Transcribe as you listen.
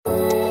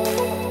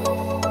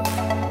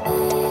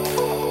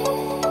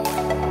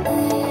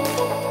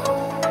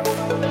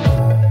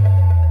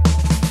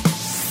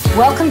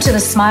Welcome to the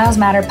Smiles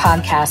Matter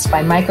podcast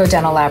by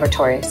Microdental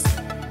Laboratories.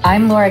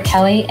 I'm Laura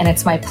Kelly, and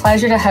it's my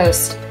pleasure to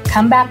host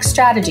Comeback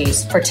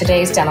Strategies for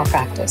Today's Dental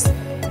Practice.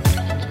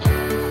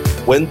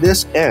 When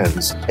this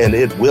ends, and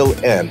it will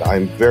end,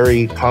 I'm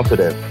very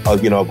confident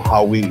of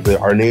how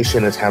our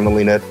nation is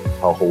handling it,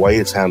 how Hawaii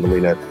is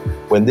handling it.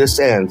 When this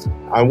ends,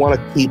 I want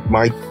to keep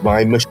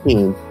my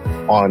machine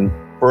on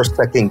first,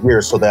 second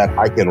gear so that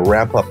I can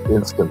ramp up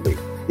instantly.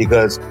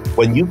 Because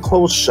when you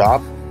close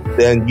shop,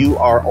 then you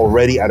are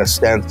already at a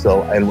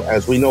standstill. And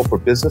as we know for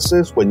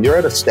businesses, when you're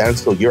at a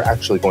standstill, you're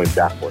actually going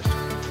backwards.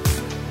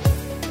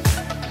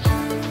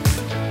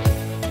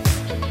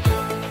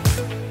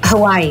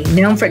 Hawaii,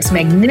 known for its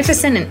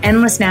magnificent and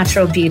endless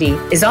natural beauty,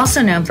 is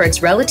also known for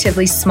its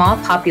relatively small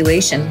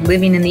population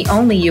living in the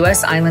only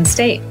U.S. island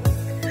state.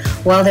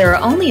 While there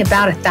are only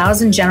about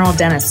 1,000 general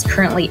dentists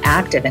currently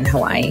active in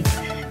Hawaii,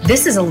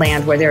 this is a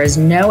land where there is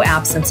no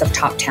absence of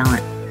top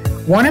talent.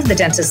 One of the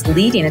dentists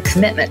leading a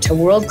commitment to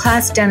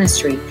world-class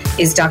dentistry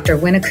is Doctor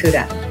Wynn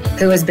Okuda,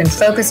 who has been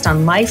focused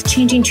on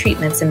life-changing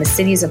treatments in the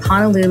cities of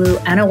Honolulu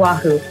and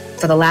Oahu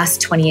for the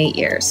last 28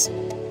 years.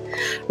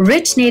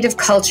 Rich native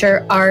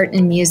culture, art,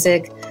 and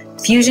music,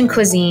 fusion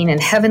cuisine,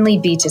 and heavenly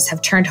beaches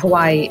have turned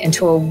Hawaii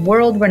into a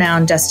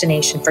world-renowned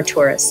destination for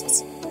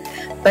tourists.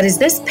 But is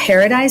this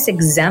paradise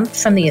exempt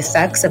from the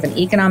effects of an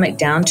economic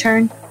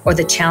downturn or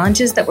the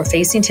challenges that we're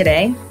facing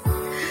today?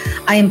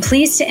 I am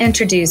pleased to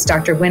introduce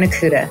Dr. Wynn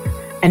Okuda.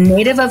 A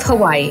native of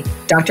Hawaii,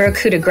 Dr.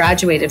 Okuda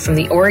graduated from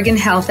the Oregon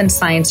Health and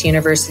Science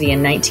University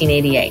in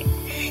 1988.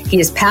 He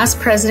is past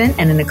president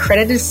and an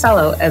accredited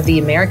fellow of the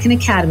American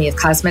Academy of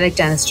Cosmetic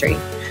Dentistry,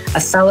 a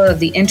fellow of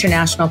the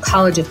International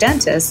College of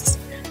Dentists,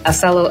 a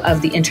fellow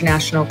of the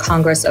International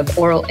Congress of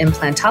Oral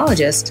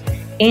Implantologists,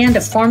 and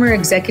a former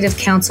executive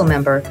council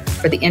member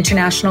for the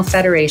International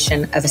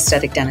Federation of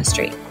Aesthetic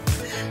Dentistry.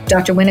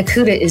 Dr. Wynn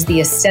Okuda is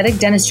the aesthetic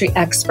dentistry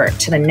expert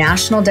to the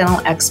National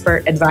Dental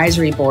Expert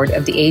Advisory Board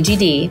of the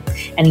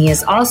AGD, and he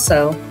is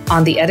also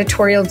on the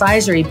editorial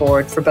advisory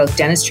board for both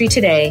Dentistry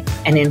Today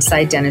and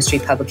Inside Dentistry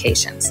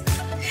publications.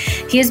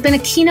 He has been a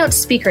keynote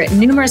speaker at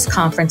numerous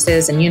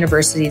conferences and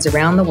universities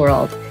around the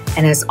world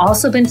and has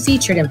also been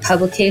featured in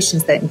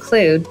publications that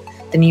include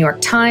the New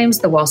York Times,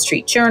 the Wall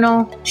Street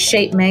Journal,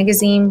 Shape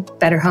Magazine,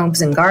 Better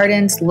Homes and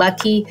Gardens,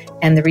 Lucky,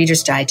 and the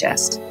Reader's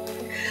Digest.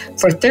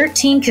 For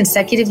 13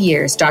 consecutive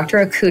years,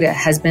 Dr. Okuda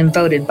has been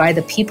voted by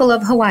the people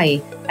of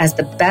Hawaii as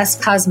the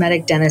best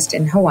cosmetic dentist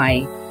in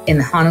Hawaii in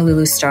the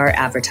Honolulu Star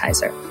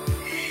Advertiser.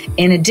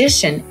 In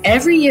addition,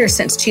 every year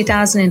since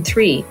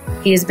 2003,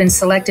 he has been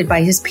selected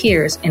by his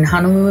peers in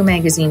Honolulu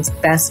Magazine's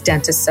Best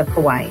Dentists of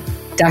Hawaii.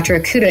 Dr.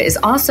 Okuda is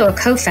also a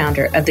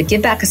co-founder of the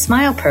Give Back a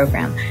Smile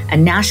program, a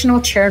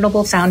national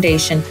charitable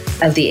foundation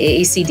of the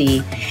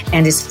AACD,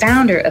 and is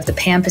founder of the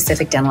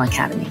Pan-Pacific Dental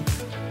Academy.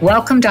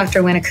 Welcome,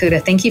 Dr. Wynn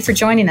Okuda. Thank you for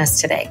joining us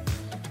today.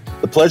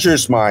 The pleasure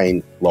is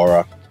mine,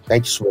 Laura.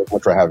 Thank you so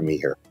much for having me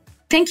here.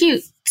 Thank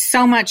you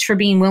so much for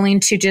being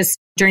willing to just,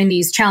 during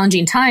these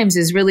challenging times,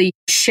 is really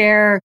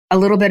share a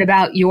little bit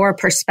about your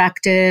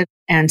perspective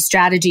and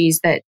strategies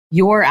that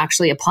you're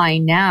actually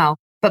applying now.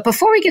 But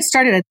before we get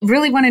started, I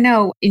really want to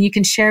know, and you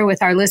can share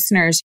with our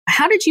listeners,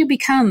 how did you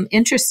become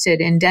interested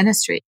in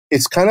dentistry?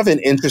 It's kind of an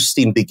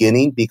interesting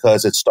beginning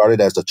because it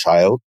started as a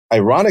child.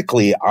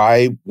 Ironically,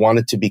 I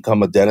wanted to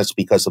become a dentist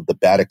because of the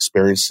bad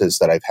experiences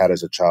that I've had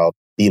as a child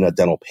being a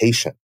dental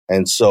patient.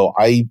 And so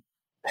I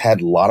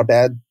had a lot of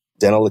bad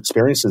dental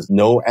experiences,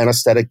 no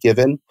anesthetic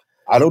given.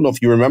 I don't know if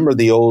you remember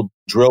the old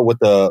drill with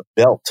the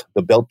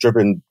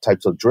belt-driven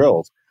types of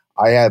drills.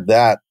 I had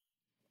that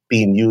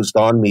being used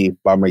on me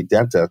by my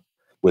dentist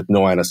with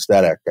no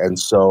anesthetic. And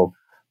so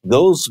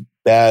those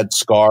bad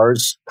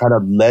scars kind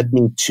of led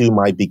me to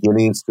my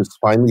beginnings to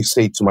finally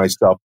say to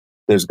myself,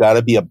 there's got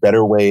to be a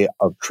better way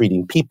of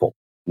treating people,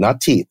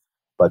 not teeth,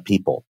 but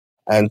people.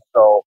 And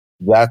so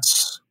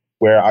that's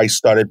where I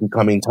started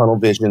becoming tunnel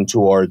vision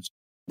towards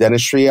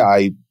dentistry.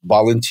 I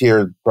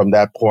volunteered from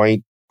that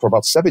point for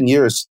about 7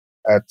 years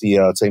at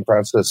the St.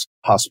 Francis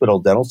Hospital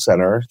Dental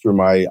Center through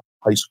my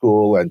high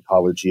school and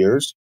college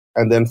years.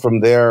 And then from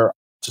there,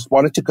 just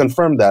wanted to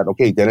confirm that,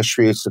 okay,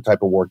 dentistry is the type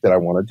of work that I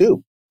want to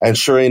do. And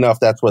sure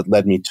enough, that's what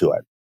led me to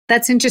it.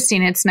 That's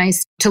interesting. It's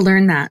nice to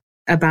learn that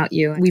about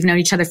you. We've known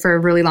each other for a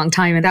really long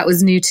time, and that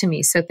was new to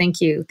me. So thank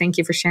you. Thank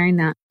you for sharing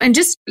that. And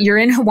just, you're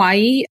in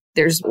Hawaii.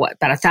 There's about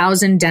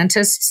 1,000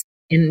 dentists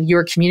in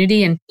your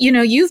community. And,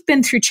 you've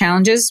been through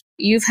challenges.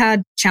 You've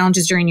had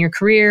challenges during your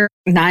career,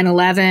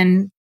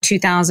 9/11,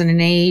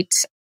 2008.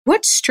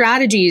 What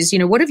strategies,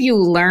 what have you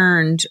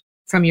learned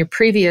from your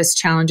previous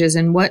challenges,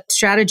 and what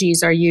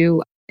strategies are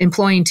you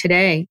employing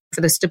today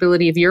for the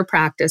stability of your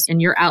practice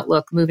and your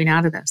outlook moving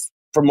out of this?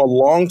 From a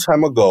long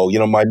time ago,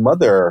 my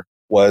mother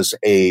was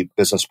a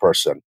business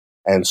person.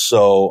 And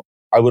so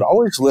I would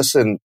always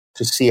listen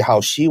to see how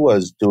she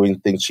was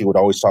doing things. She would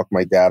always talk to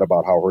my dad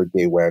about how her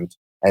day went.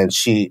 And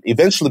she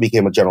eventually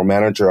became a general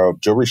manager of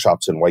jewelry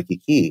shops in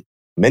Waikiki,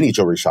 many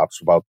jewelry shops,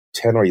 about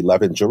 10 or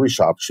 11 jewelry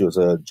shops. She was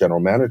a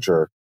general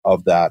manager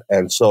of that.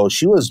 And so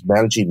she was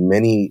managing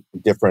many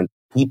different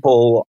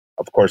people,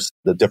 of course,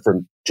 the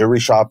different jewelry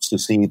shops to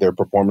see their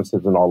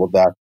performances and all of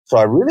that. So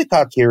I really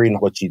got hearing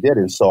what she did.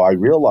 And so I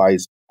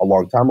realized a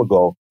long time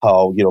ago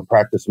how,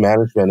 practice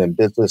management and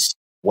business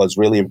was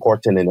really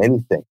important in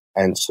anything.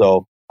 And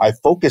so I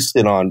focused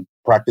in on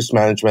practice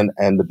management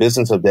and the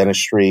business of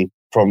dentistry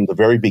from the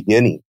very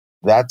beginning.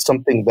 That's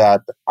something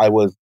that I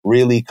was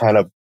really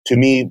to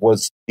me,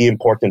 was the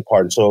important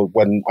part. And so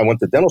when I went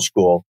to dental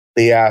school,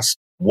 they asked,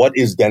 what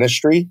is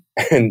dentistry?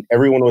 And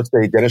everyone would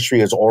say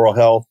dentistry is oral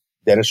health,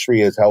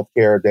 dentistry is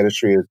healthcare,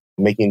 dentistry is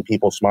making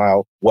people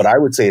smile. What I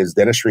would say is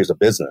dentistry is a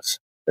business.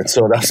 And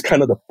so that's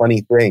kind of the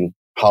funny thing,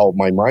 how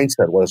my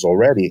mindset was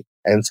already.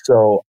 And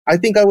so I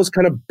think I was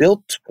kind of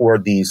built for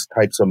these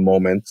types of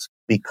moments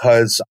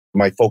because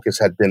my focus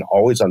had been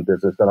always on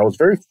business. And I was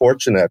very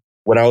fortunate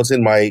when I was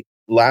in my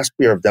last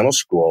year of dental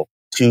school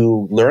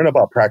to learn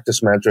about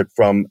practice management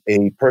from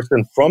a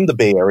person from the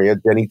Bay Area,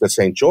 Jenny de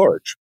St.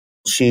 George.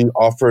 She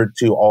offered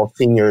to all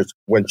seniors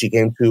when she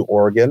came to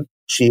Oregon,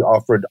 she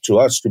offered to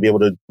us to be able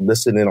to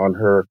listen in on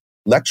her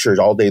lectures,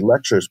 all-day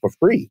lectures for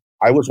free.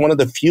 I was one of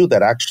the few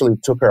that actually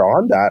took her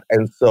on that.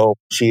 And so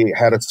she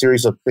had a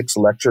series of 6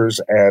 lectures.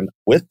 And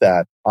with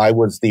that, I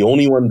was the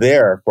only one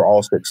there for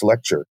all 6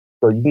 lectures.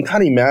 So you can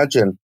kind of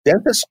imagine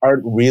dentists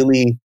aren't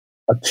really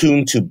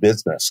attuned to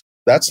business.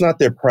 That's not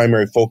their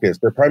primary focus.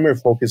 Their primary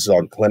focus is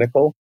on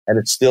clinical, and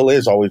it still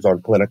is always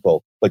on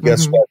clinical. But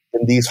guess what?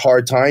 In these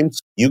hard times,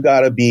 you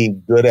got to be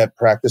good at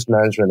practice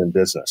management and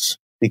business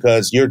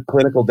because your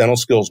clinical dental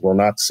skills will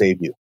not save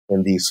you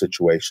in these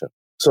situations.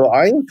 So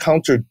I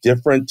encountered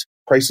different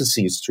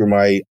crises through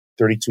my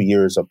 32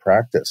 years of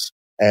practice.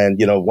 And,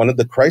 one of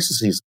the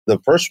crises, the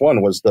first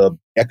one was the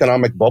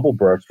economic bubble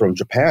burst from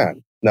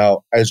Japan.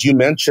 Now, as you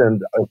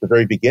mentioned at the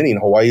very beginning,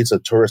 Hawaii is a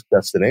tourist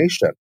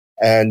destination.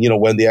 And,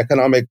 when the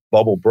economic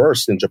bubble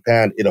burst in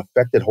Japan, it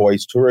affected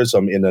Hawaii's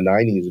tourism in the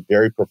 90s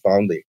very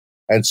profoundly.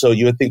 And so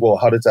you would think, well,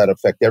 how does that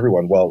affect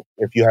everyone? Well,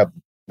 if you have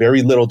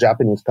very little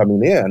Japanese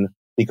coming in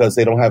because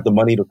they don't have the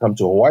money to come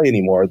to Hawaii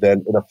anymore,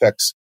 then it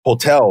affects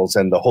hotels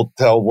and the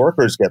hotel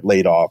workers get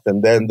laid off.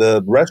 And then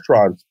the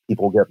restaurant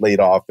people get laid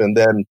off. And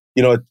then,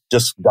 it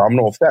just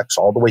domino effects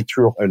all the way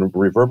through and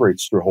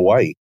reverberates through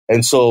Hawaii.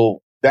 And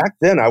so back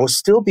then I was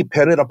still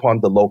dependent upon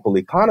the local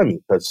economy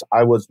because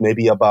I was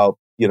maybe about,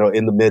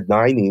 in the mid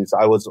 90s,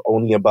 I was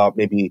only about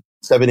maybe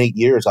 7-8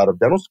 years out of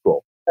dental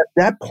school. At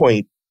that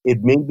point, it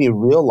made me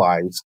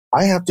realize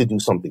I have to do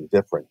something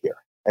different here.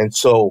 And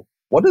so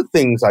one of the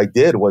things I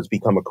did was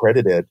become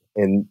accredited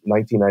in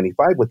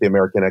 1995 with the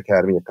American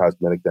Academy of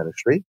Cosmetic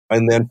Dentistry.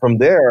 And then from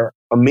there,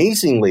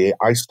 amazingly,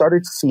 I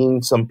started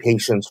seeing some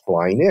patients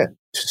flying in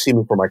to see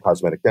me for my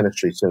cosmetic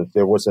dentistry since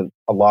there wasn't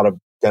a lot of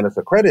dentists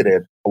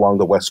accredited along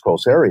the West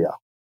Coast area.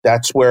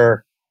 That's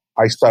where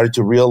I started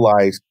to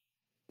realize,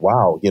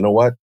 wow, you know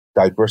what?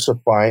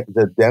 Diversify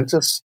the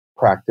dentist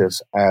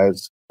practice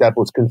as that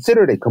was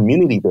considered a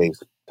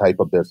community-based type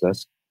of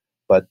business,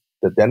 but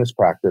the dentist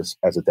practice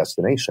as a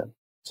destination.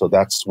 So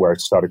that's where I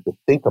started to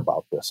think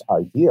about this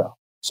idea.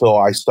 So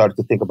I started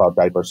to think about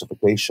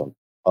diversification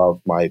of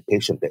my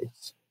patient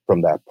base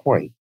from that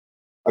point.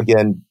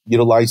 Again,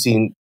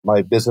 utilizing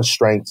my business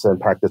strengths and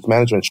practice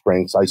management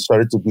strengths, I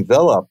started to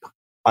develop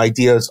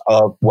ideas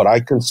of what I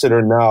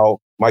consider now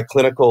my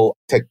clinical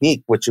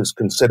technique, which is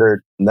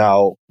considered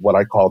now what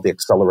I call the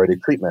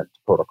accelerated treatment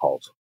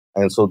protocols.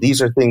 And so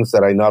these are things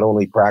that I not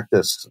only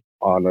practice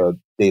on a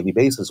daily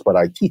basis, but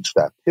I teach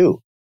that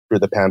too through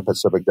the Pan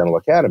Pacific Dental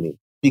Academy.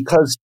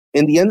 Because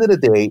in the end of the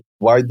day,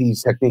 why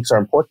these techniques are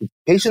important,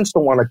 patients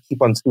don't want to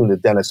keep on seeing the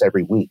dentist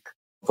every week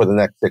for the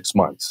next 6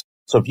 months.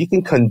 So if you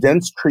can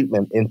condense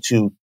treatment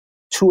into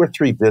 2 or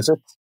 3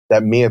 visits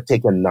that may have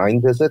taken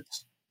 9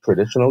 visits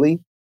traditionally,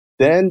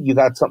 then you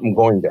got something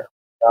going there.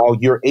 Now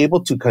you're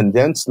able to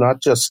condense not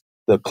just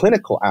the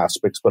clinical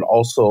aspects, but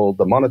also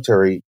the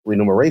monetary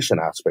remuneration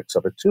aspects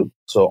of it too.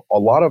 So a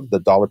lot of the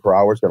dollar per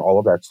hours and all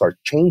of that start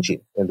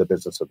changing in the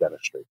business of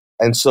dentistry.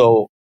 And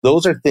so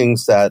those are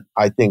things that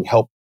I think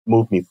help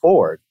move me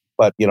forward.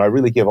 But, I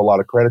really give a lot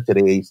of credit to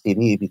the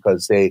AACD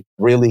because they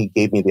really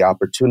gave me the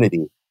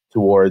opportunity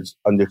towards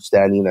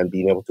understanding and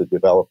being able to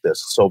develop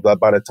this. So that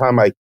by the time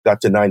I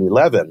got to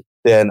 9/11,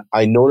 then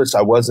I noticed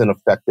I wasn't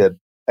affected.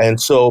 And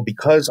so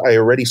because I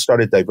already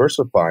started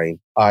diversifying,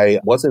 I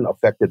wasn't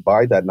affected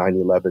by that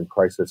 9/11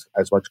 crisis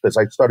as much because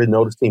I started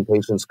noticing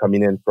patients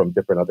coming in from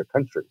different other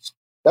countries.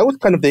 That was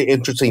kind of the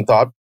interesting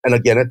thought. And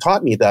again, it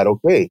taught me that,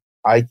 okay,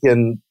 I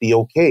can be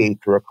okay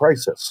through a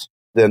crisis.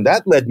 Then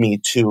that led me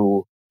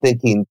to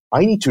thinking,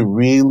 I need to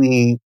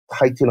really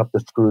tighten up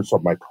the screws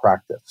of my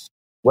practice.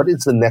 What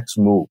is the next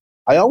move?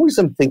 I always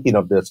am thinking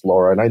of this,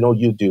 Laura, and I know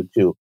you do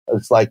too.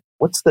 It's like,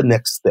 what's the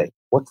next thing?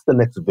 What's the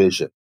next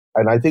vision?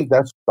 And I think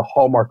that's the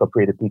hallmark of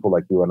creative people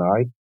like you and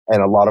I,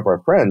 and a lot of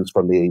our friends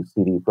from the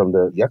ACD, from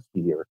the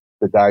yesteryear,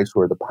 the guys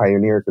who are the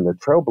pioneers and the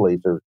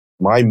trailblazers,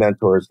 my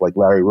mentors like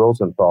Larry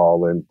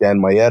Rosenthal and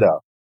Dan Maeda,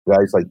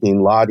 guys like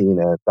Dean Loding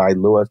and Guy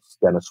Lewis,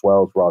 Dennis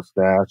Wells, Ross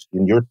Nash,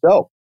 and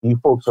yourself. You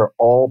folks are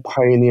all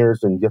pioneers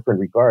in different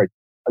regards.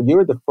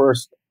 You're the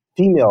first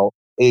female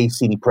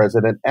AACD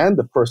president and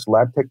the first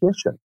lab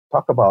technician.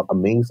 talk about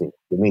amazing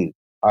to me.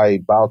 I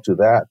bow to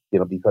that,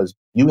 because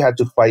you had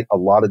to fight a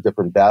lot of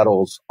different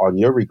battles on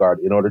your regard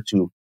in order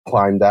to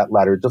climb that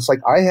ladder, just like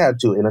I had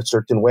to in a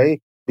certain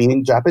way,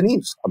 being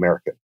Japanese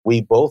American.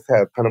 We both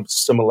have kind of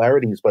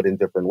similarities, but in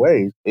different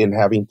ways in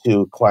having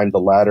to climb the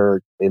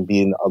ladder and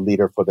being a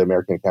leader for the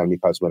American Academy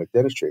of Cosmetic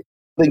Dentistry.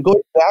 Then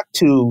going back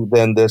to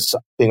then this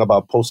thing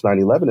about post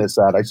 9/11 is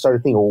that I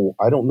started thinking, oh,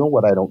 I don't know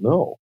what I don't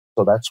know.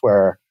 So that's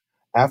where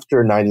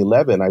after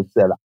 9/11, I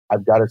said,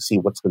 I've got to see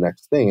what's the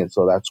next thing. And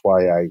so that's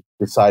why I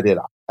decided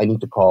I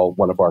need to call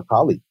one of our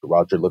colleagues,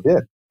 Roger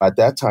Levin. At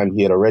that time,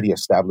 he had already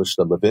established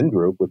the Levin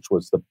Group, which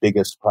was the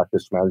biggest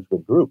practice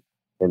management group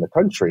in the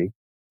country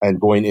and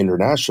going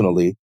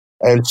internationally.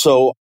 And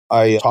so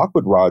I talked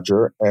with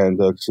Roger, and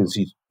since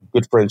he's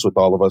good friends with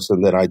all of us,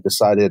 and then I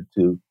decided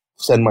to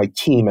send my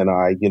team and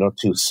I,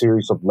 to a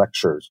series of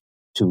lectures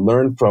to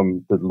learn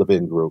from the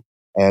Levin Group.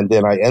 And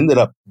then I ended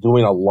up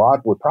doing a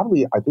lot with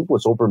probably, I think it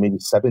was over maybe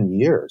 7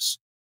 years.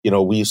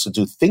 We used to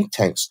do think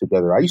tanks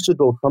together. I used to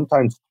go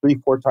sometimes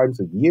 3-4 times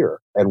a year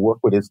and work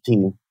with his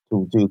team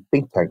to do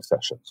think tank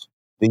sessions.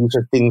 These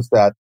are things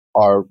that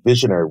are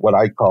visionary, what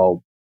I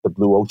call the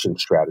blue ocean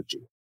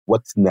strategy.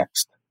 What's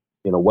next?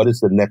 What is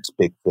the next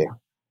big thing?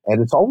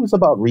 And it's always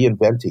about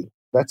reinventing.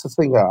 That's the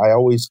thing that I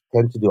always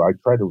tend to do. I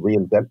try to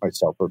reinvent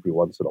myself every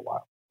once in a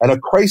while. And a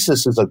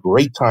crisis is a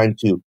great time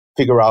to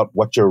figure out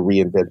what your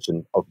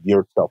reinvention of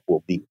yourself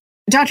will be.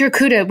 Dr.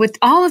 Okuda, with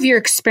all of your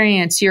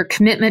experience, your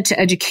commitment to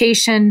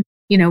education,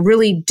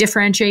 really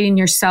differentiating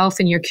yourself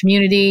and your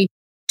community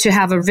to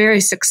have a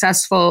very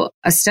successful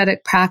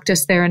aesthetic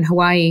practice there in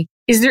Hawaii,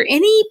 is there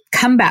any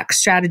comeback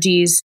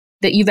strategies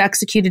that you've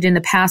executed in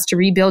the past to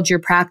rebuild your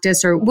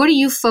practice? Or what are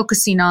you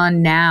focusing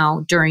on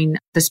now during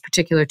this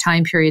particular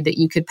time period that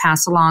you could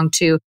pass along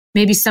to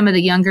maybe some of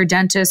the younger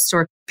dentists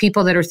or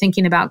people that are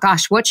thinking about,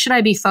 gosh, what should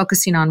I be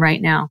focusing on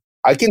right now?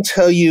 I can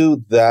tell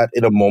you that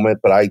in a moment,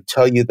 but I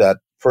tell you that,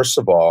 first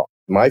of all,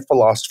 my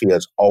philosophy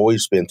has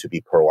always been to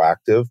be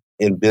proactive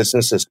in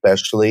business,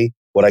 especially.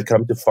 What I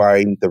come to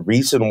find, the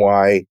reason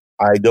why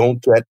I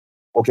don't get,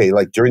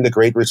 like during the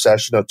Great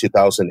Recession of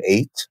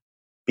 2008,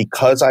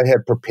 because I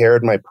had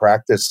prepared my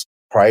practice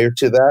prior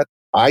to that,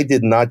 I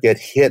did not get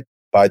hit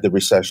by the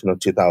recession of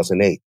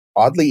 2008.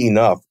 Oddly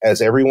enough,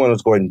 as everyone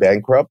was going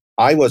bankrupt,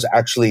 I was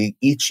actually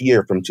each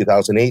year from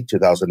 2008,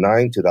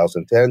 2009,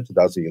 2010,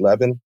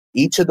 2011,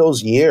 each of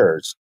those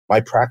years,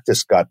 my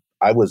practice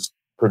I was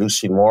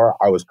producing more,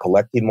 I was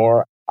collecting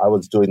more, I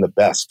was doing the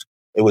best.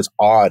 It was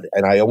odd,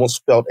 and I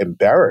almost felt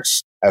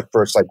embarrassed at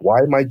first, like, why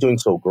am I doing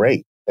so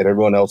great and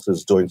everyone else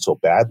is doing so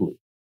badly?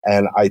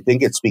 And I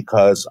think it's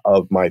because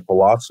of my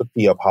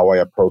philosophy of how I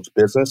approach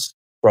business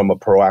from a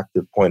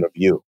proactive point of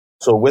view.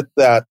 So with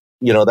that,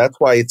 that's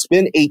why it's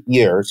been 8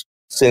 years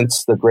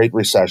since the Great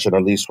Recession,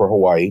 at least for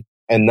Hawaii.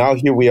 And now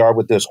here we are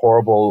with this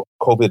horrible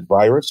COVID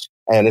virus,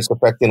 and it's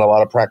affecting a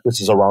lot of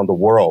practices around the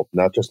world,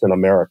 not just in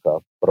America,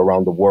 but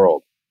around the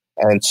world.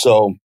 And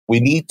so we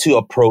need to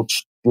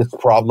approach this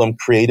problem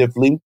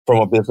creatively from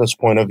a business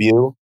point of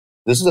view.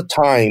 This is a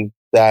time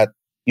that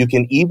you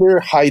can either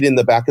hide in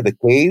the back of the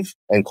cave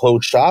and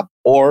close shop,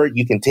 or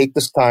you can take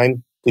this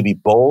time to be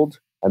bold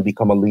and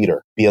become a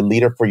leader. Be a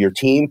leader for your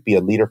team, be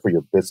a leader for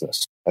your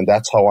business. And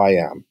that's how I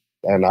am.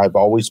 And I've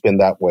always been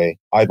that way.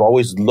 I've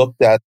always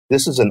looked at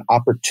this as an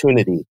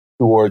opportunity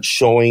towards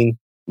showing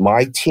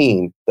my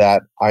team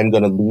that I'm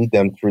going to lead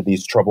them through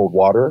these troubled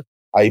water.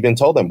 I even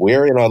told them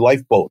we're in a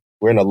lifeboat.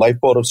 We're in a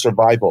lifeboat of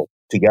survival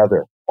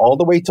together. All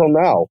the way till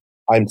now,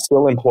 I'm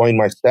still employing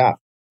my staff.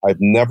 I've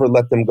never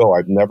let them go.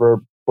 I've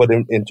never put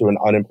them into an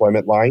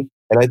unemployment line.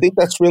 And I think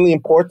that's really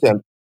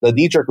important. The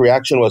knee-jerk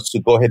reaction was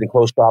to go ahead and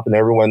close shop and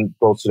everyone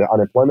goes to the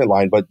unemployment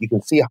line. But you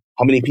can see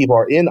how many people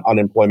are in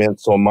unemployment.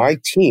 So my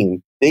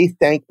team, they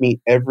thank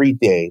me every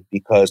day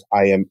because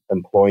I am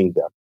employing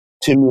them.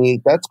 To me,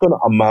 that's going to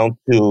amount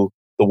to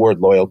the word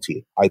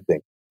loyalty, I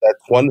think. That's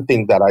one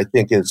thing that I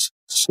think is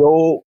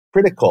so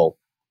critical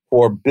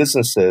for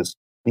businesses,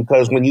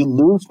 because when you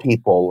lose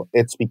people,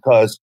 it's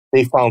because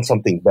they found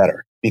something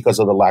better because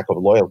of the lack of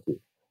loyalty.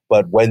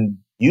 But when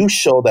you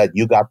show that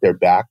you got their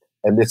back,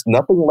 and it's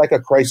nothing like a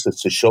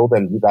crisis to show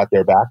them you got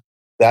their back,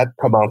 that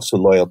amounts to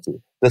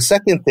loyalty. The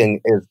second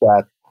thing is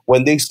that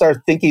when they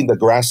start thinking the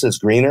grass is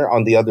greener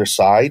on the other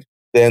side,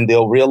 then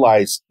they'll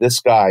realize this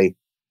guy,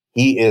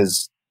 he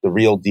is the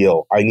real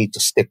deal. I need to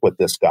stick with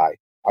this guy.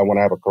 I want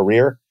to have a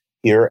career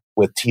here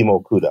with Team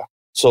Okuda.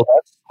 So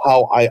that's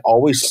how I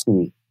always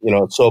see,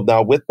 So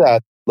now with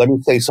that, let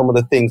me say some of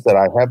the things that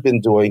I have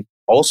been doing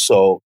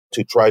also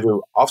to try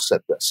to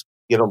offset this.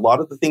 A lot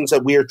of the things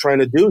that we are trying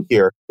to do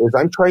here is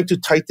I'm trying to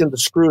tighten the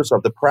screws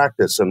of the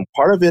practice. And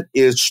part of it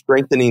is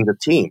strengthening the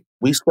team.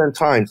 We spend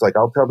times, like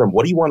I'll tell them,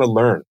 what do you want to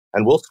learn?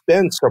 And we'll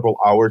spend several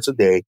hours a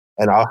day,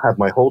 and I'll have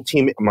my whole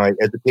team in my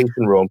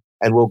education room,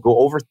 and we'll go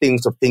over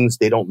things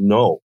they don't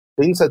know,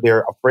 things that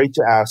they're afraid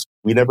to ask.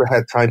 We never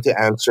had time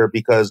to answer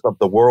because of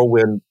the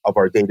whirlwind of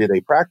our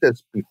day-to-day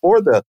practice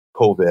before the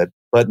COVID.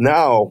 But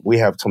now we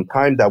have some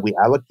time that we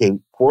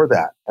allocate for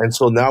that. And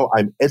so now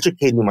I'm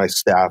educating my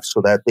staff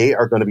so that they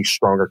are going to be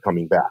stronger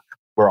coming back.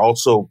 we're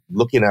also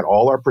looking at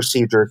all our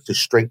procedures to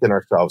strengthen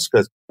ourselves.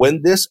 Because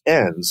when this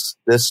ends,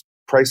 this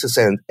crisis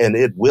ends, and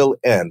it will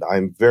end,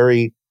 I'm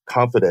very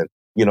confident,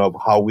 of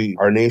how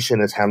our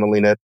nation is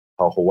handling it,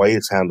 how Hawaii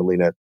is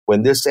handling it.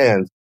 When this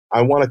ends,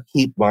 I want to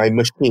keep my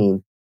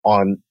machine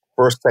on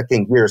first,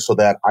 second gear so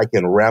that I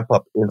can ramp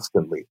up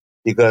instantly.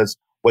 Because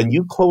when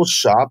you close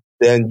shop,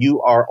 then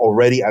you are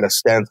already at a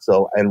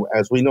standstill. And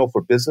as we know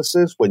for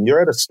businesses, when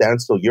you're at a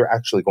standstill, you're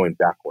actually going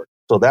backward.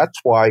 So that's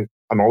why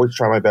I'm always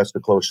trying my best to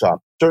close shop.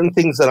 Certain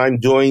things that I'm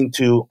doing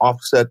to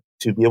offset,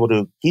 to be able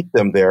to keep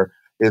them there,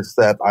 is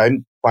that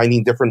I'm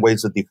finding different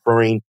ways of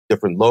deferring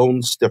different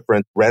loans,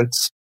 different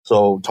rents.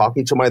 So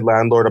talking to my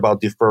landlord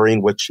about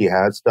deferring, which he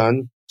has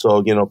done.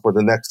 So, for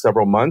the next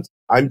several months,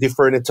 I'm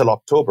deferring it till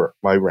October,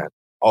 my rent.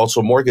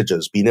 Also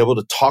mortgages, being able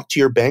to talk to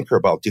your banker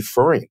about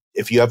deferring.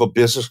 If you have a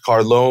business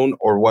car loan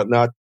or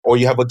whatnot, or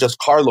you have just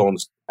car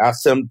loans,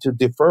 ask them to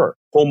defer.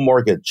 Home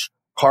mortgage,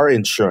 car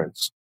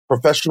insurance,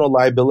 professional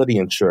liability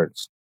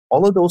insurance,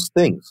 all of those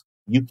things.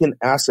 You can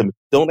ask them.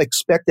 Don't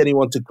expect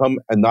anyone to come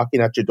and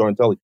knocking at your door and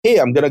tell you, hey,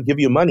 I'm going to give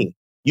you money.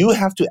 You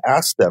have to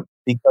ask them,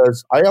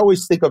 because I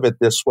always think of it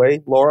this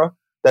way, Laura,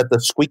 that the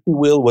squeaky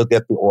wheel will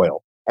get the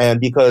oil.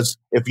 And because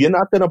if you're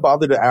not going to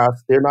bother to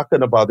ask, they're not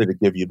going to bother to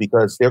give you,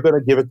 because they're going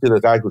to give it to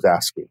the guy who's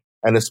asking.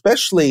 And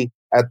especially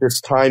at this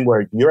time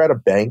where you're at a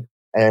bank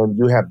and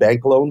you have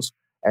bank loans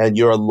and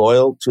you're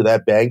loyal to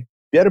that bank,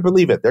 you better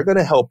believe it. They're going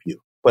to help you.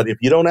 But if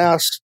you don't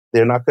ask,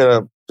 they're not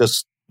going to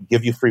just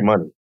give you free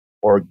money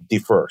or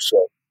defer.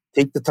 So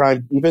take the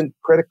time, even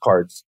credit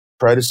cards,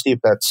 try to see if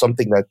that's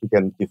something that you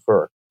can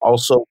defer.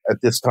 Also,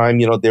 at this time,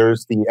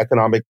 there's the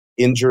economic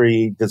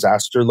injury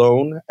disaster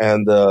loan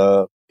and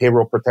the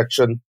payroll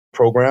protection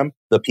program,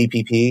 the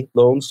PPP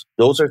loans.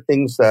 Those are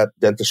things that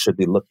dentists should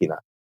be looking at.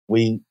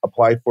 We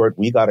applied for it.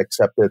 We got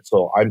accepted.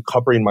 So I'm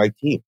covering my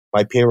team,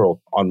 my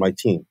payroll on my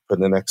team for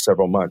the next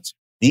several months.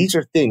 These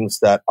are things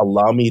that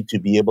allow me to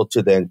be able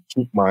to then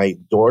keep my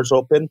doors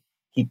open,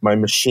 keep my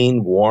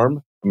machine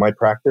warm, my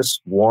practice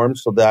warm,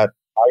 so that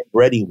I'm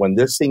ready. When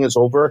this thing is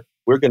over,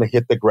 we're going to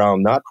hit the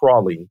ground, not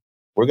crawling.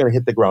 We're going to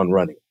hit the ground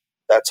running.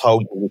 That's how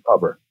you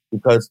recover.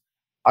 Because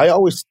I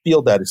always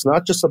feel that it's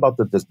not just about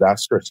the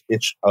disastrous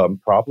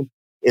problem.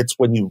 It's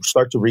when you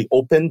start to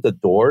reopen the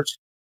doors,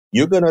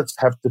 you're going to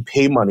have to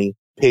pay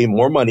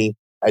more money,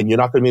 and you're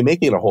not going to be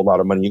making a whole lot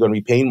of money. You're going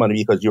to be paying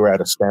money because you're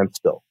at a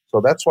standstill. So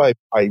that's why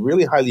I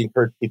really highly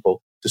encourage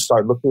people to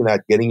start looking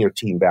at getting your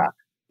team back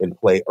in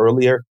play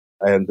earlier,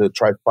 and to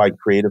try to find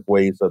creative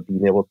ways of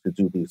being able to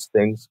do these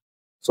things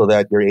so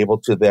that you're able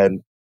to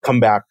then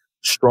come back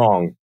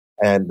strong.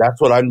 And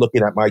that's what I'm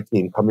looking at my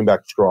team, coming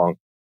back strong.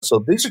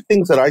 So these are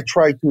things that I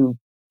try to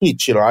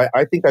teach.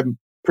 I think I'm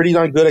pretty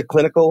darn good at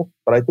clinical,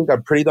 but I think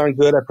I'm pretty darn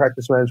good at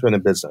practice management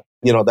and business.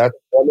 That's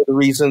one of the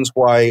reasons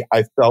why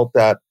I felt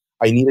that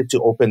I needed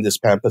to open this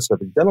Pan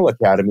Pacific Dental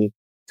Academy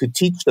to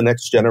teach the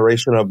next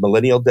generation of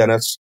millennial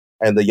dentists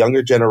and the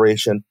younger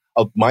generation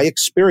of my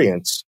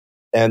experience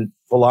and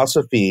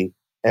philosophy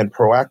and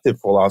proactive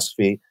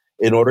philosophy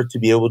in order to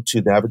be able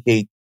to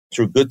navigate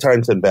through good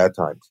times and bad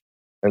times.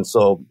 And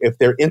so if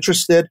they're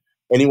interested,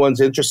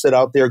 anyone's interested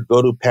out there,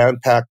 go to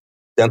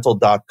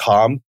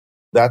panpacdental.com.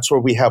 That's where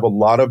we have a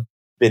lot of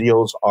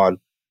videos on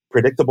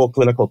predictable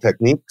clinical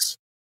techniques,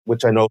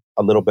 which I know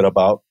a little bit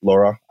about.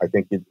 Laura, I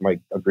think you might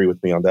agree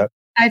with me on that.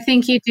 I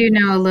think you do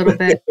know a little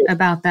bit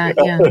about that,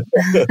 yeah.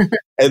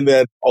 And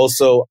then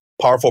also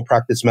powerful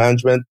practice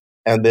management,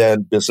 and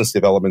then business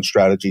development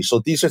strategy.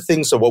 So these are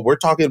things that what we're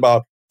talking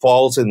about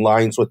falls in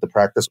lines with the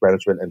practice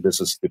management and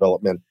business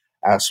development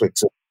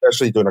aspects,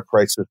 especially during a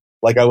crisis.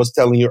 Like I was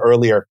telling you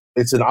earlier,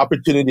 it's an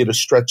opportunity to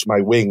stretch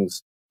my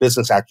wings,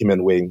 business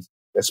acumen wings,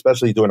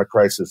 especially during a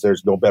crisis.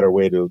 There's no better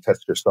way to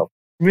test yourself.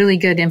 Really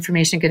good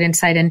information, good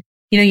insight. And,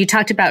 you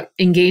talked about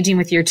engaging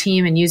with your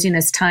team and using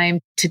this time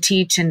to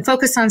teach and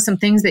focus on some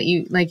things that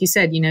you, like you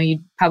said, you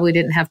probably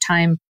didn't have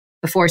time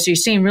before. So you're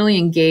staying really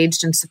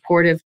engaged and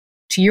supportive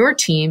to your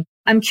team.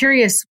 I'm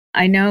curious,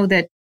 I know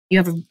that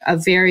you have a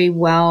very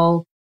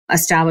well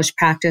established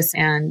practice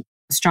and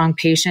strong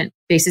patient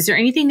base. Is there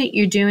anything that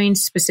you're doing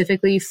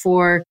specifically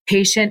for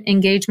patient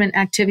engagement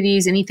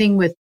activities? Anything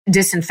with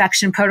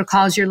disinfection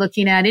protocols you're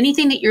looking at?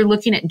 Anything that you're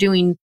looking at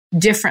doing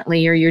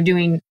differently or you're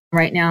doing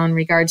right now in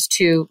regards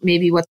to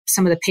maybe what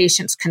some of the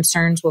patient's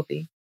concerns will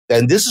be?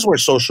 And this is where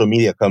social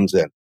media comes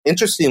in.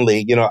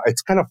 Interestingly,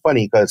 it's kind of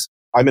funny because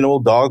I'm an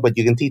old dog, but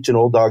you can teach an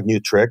old dog new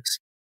tricks.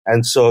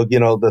 And so,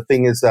 the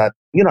thing is that,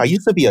 I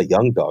used to be a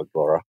young dog,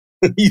 Laura.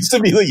 I used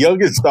to be the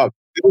youngest dog.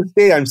 To this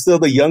day, I'm still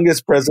the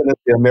youngest president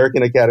the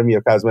American Academy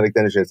of Cosmetic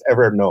Dentistry has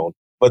ever known.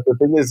 But the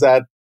thing is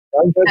that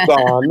I'm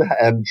gone,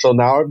 and so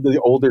now I'm the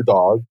older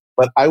dog.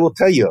 But I will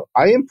tell you,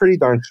 I am pretty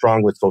darn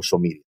strong with social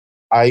media.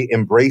 I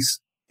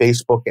embrace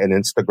Facebook and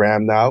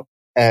Instagram now.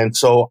 And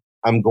so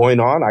I'm going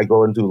on, I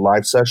go and do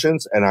live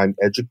sessions, and I'm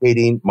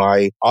educating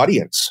my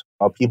audience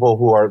of people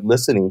who are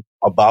listening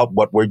about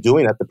what we're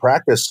doing at the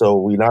practice. So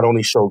we not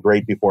only show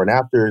great before and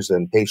afters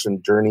and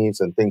patient journeys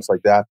and things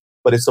like that,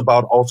 but it's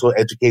about also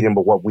educating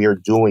about what we are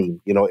doing,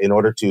 in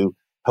order to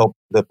help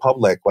the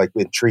public, like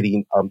with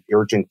treating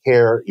urgent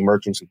care,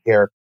 emergency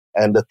care,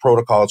 and the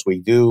protocols we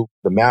do,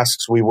 the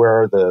masks we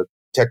wear, the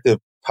protective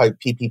type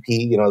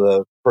PPP,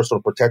 the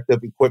personal protective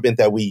equipment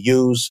that we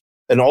use,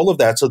 and all of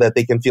that so that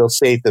they can feel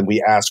safe. And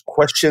we ask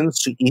questions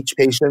to each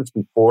patient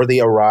before they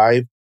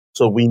arrive.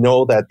 So we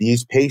know that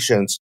these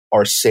patients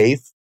are safe.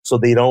 So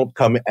they don't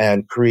come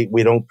and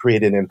we don't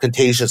create an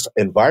contagious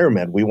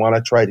environment. We want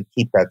to try to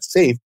keep that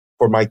safe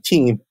for my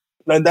team.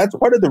 And that's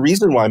part of the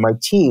reason why my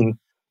team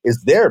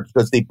is there,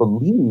 because they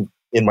believe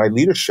in my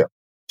leadership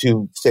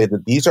to say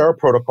that these are our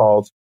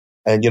protocols.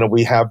 And,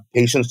 we have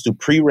patients do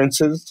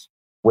pre-rinses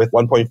with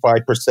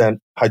 1.5%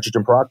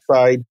 hydrogen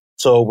peroxide.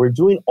 So we're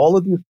doing all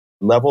of these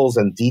levels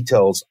and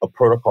details of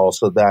protocols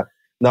so that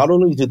not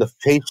only do the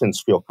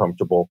patients feel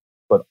comfortable,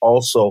 but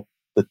also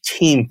the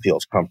team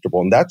feels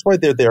comfortable. And that's why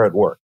they're there at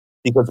work.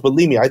 Because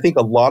believe me, I think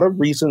a lot of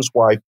reasons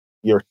why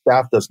your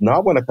staff does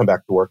not want to come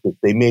back to work is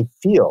they may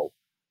feel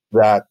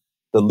that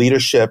the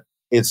leadership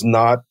is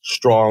not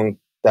strong,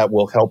 that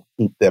will help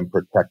keep them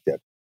protected.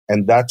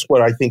 And that's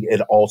where I think it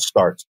all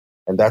starts.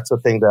 And that's the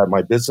thing that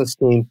my business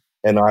team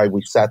and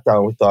we sat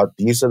down, we thought,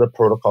 these are the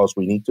protocols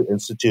we need to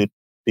institute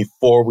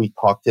before we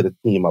talk to the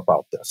team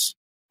about this.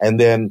 And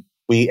then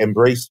we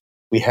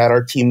had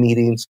our team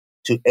meetings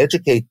to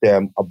educate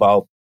them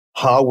about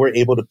how we're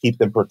able to keep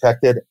them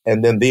protected.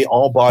 And then they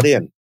all bought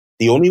in.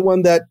 The only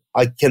one that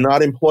I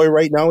cannot employ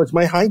right now is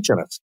my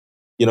hygienist.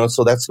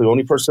 So that's the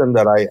only person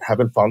that I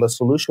haven't found a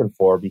solution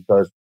for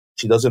because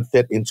she doesn't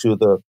fit into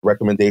the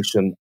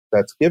recommendation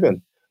that's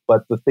given.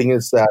 But the thing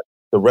is that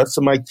the rest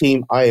of my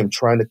team, I am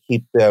trying to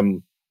keep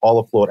them all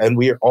afloat. And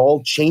we are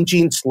all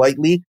changing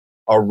slightly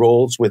our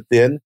roles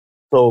within.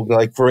 So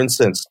like, for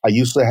instance, I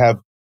used to have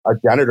a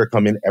janitor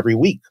come in every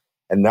week.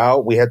 And now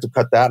we had to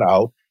cut that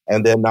out.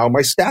 And then now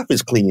my staff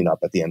is cleaning up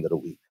at the end of the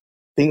week.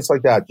 Things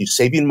like that. You're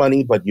saving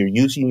money, but you're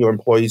using your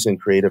employees in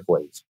creative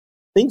ways.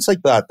 Things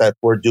like that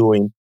we're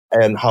doing,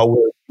 and how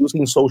we're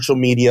using social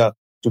media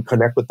to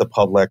connect with the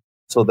public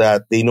so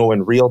that they know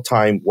in real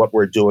time what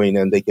we're doing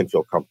and they can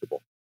feel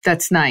comfortable.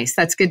 That's nice.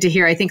 That's good to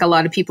hear. I think a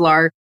lot of people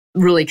are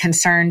really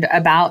concerned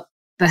about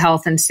the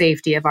health and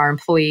safety of our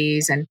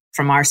employees, and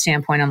from our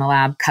standpoint on the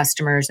lab,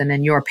 customers, and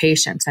then your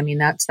patients. I mean,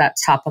 that's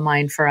top of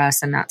mind for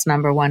us, and that's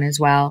number one as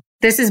well.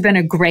 This has been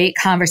a great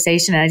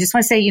conversation. And I just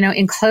want to say,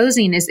 in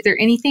closing, is there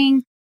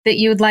anything that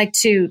you would like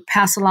to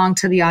pass along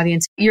to the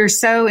audience? You're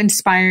so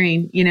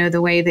inspiring,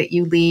 the way that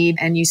you lead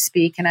and you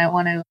speak. And I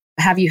want to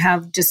have you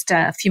have just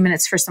a few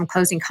minutes for some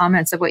closing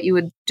comments of what you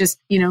would just,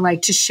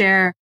 like to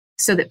share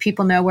so that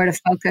people know where to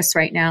focus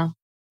right now.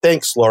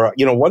 Thanks, Laura.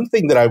 One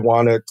thing that I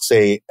want to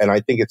say, and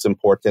I think it's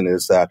important,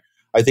 is that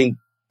I think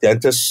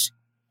dentists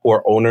who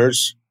are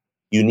owners,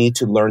 you need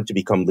to learn to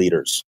become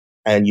leaders.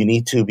 And you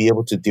need to be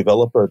able to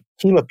develop a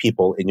team of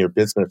people in your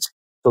business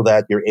so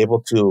that you're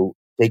able to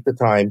take the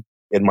time.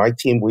 In my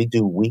team, we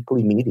do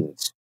weekly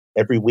meetings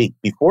every week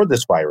before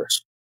this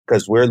virus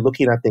because we're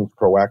looking at things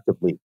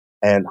proactively.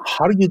 And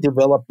how do you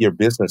develop your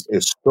business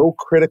is so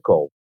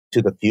critical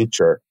to the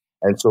future.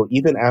 And so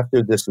even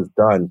after this is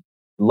done,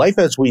 life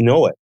as we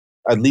know it,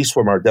 at least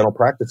from our dental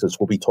practices,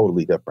 will be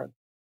totally different.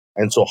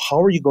 And so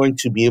how are you going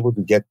to be able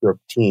to get your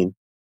team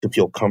to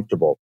feel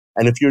comfortable?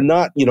 And if you're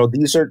not,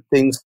 these are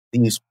things,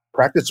 these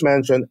practice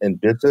management and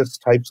business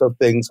types of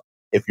things,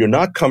 if you're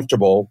not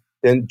comfortable,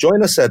 then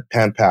join us at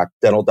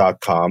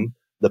panpacdental.com,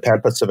 the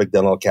Pan Pacific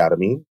Dental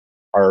Academy.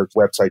 Our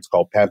website's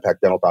called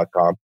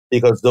panpacdental.com,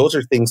 because those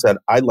are things that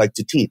I like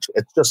to teach.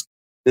 It's just,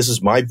 this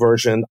is my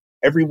version.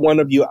 Every one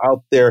of you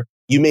out there,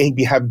 you may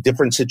have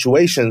different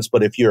situations,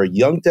 but if you're a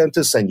young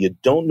dentist and you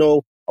don't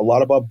know a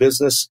lot about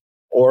business,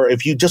 or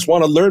if you just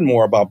want to learn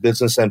more about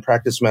business and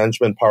practice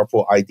management,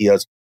 powerful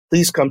ideas,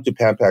 please come to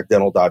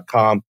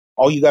panpacdental.com.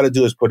 All you got to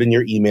do is put in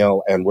your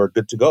email and we're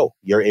good to go.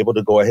 You're able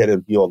to go ahead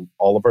and view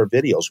all of our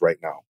videos right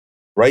now.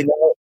 Right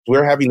now,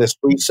 we're having this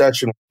free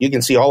session. You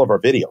can see all of our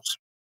videos.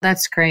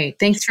 That's great.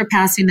 Thanks for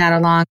passing that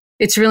along.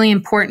 It's really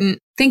important.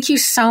 Thank you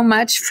so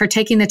much for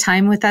taking the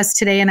time with us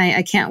today. And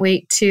I can't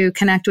wait to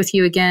connect with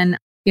you again.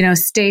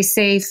 Stay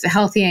safe,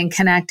 healthy, and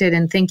connected.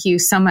 And thank you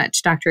so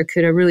much, Dr.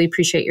 Okuda. Really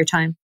appreciate your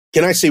time.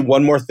 Can I say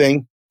one more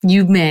thing?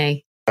 You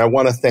may. I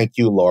want to thank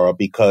you, Laura,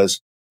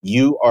 because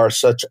you are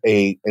such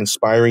an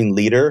inspiring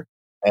leader,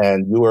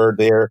 and you are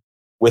there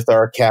with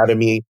our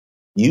academy.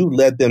 You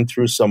led them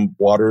through some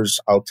waters.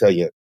 I'll tell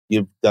you,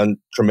 you've done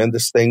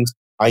tremendous things.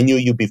 I knew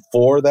you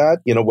before that,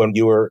 when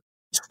you were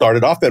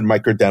started off at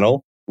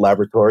Microdental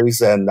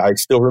Laboratories. And I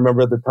still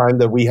remember the time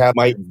that we had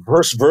my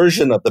first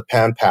version of the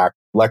PanPac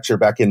lecture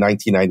back in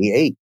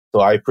 1998.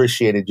 So I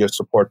appreciated your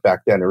support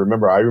back then. And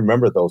I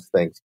remember those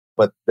things.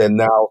 But then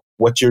now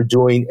what you're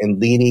doing and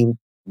leading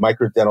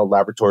Microdental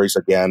Laboratories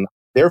again,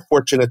 they're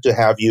fortunate to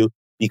have you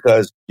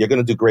because you're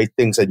going to do great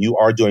things, and you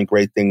are doing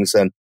great things.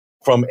 And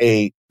from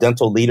a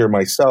dental leader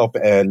myself,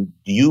 and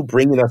you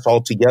bringing us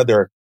all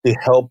together to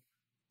help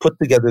put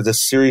together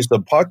this series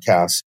of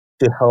podcasts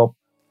to help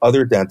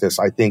other dentists,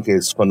 I think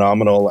is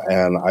phenomenal.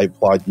 And I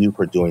applaud you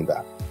for doing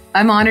that.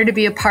 I'm honored to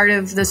be a part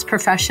of this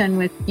profession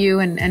with you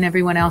and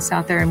everyone else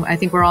out there. And I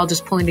think we're all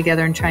just pulling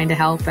together and trying to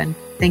help. And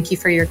thank you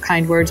for your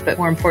kind words, but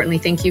more importantly,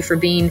 thank you for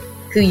being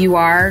who you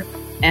are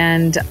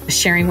and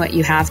sharing what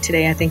you have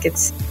today. I think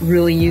it's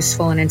really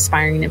useful and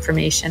inspiring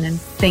information. And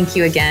thank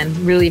you again.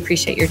 Really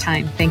appreciate your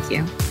time. Thank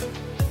you.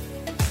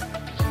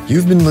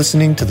 You've been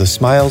listening to the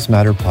Smiles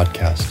Matter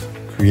podcast,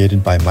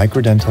 created by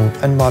Microdental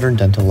and Modern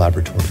Dental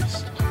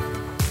Laboratories.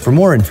 For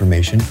more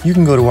information, you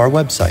can go to our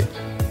website,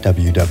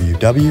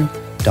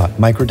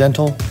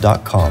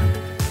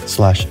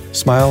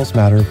 www.microdental.com/Smiles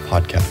Matter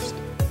podcast,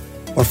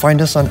 or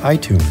find us on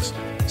iTunes,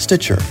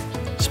 Stitcher,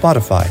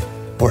 Spotify,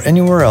 or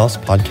anywhere else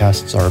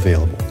podcasts are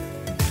available.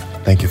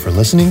 Thank you for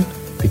listening,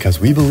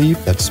 because we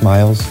believe that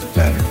smiles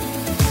matter.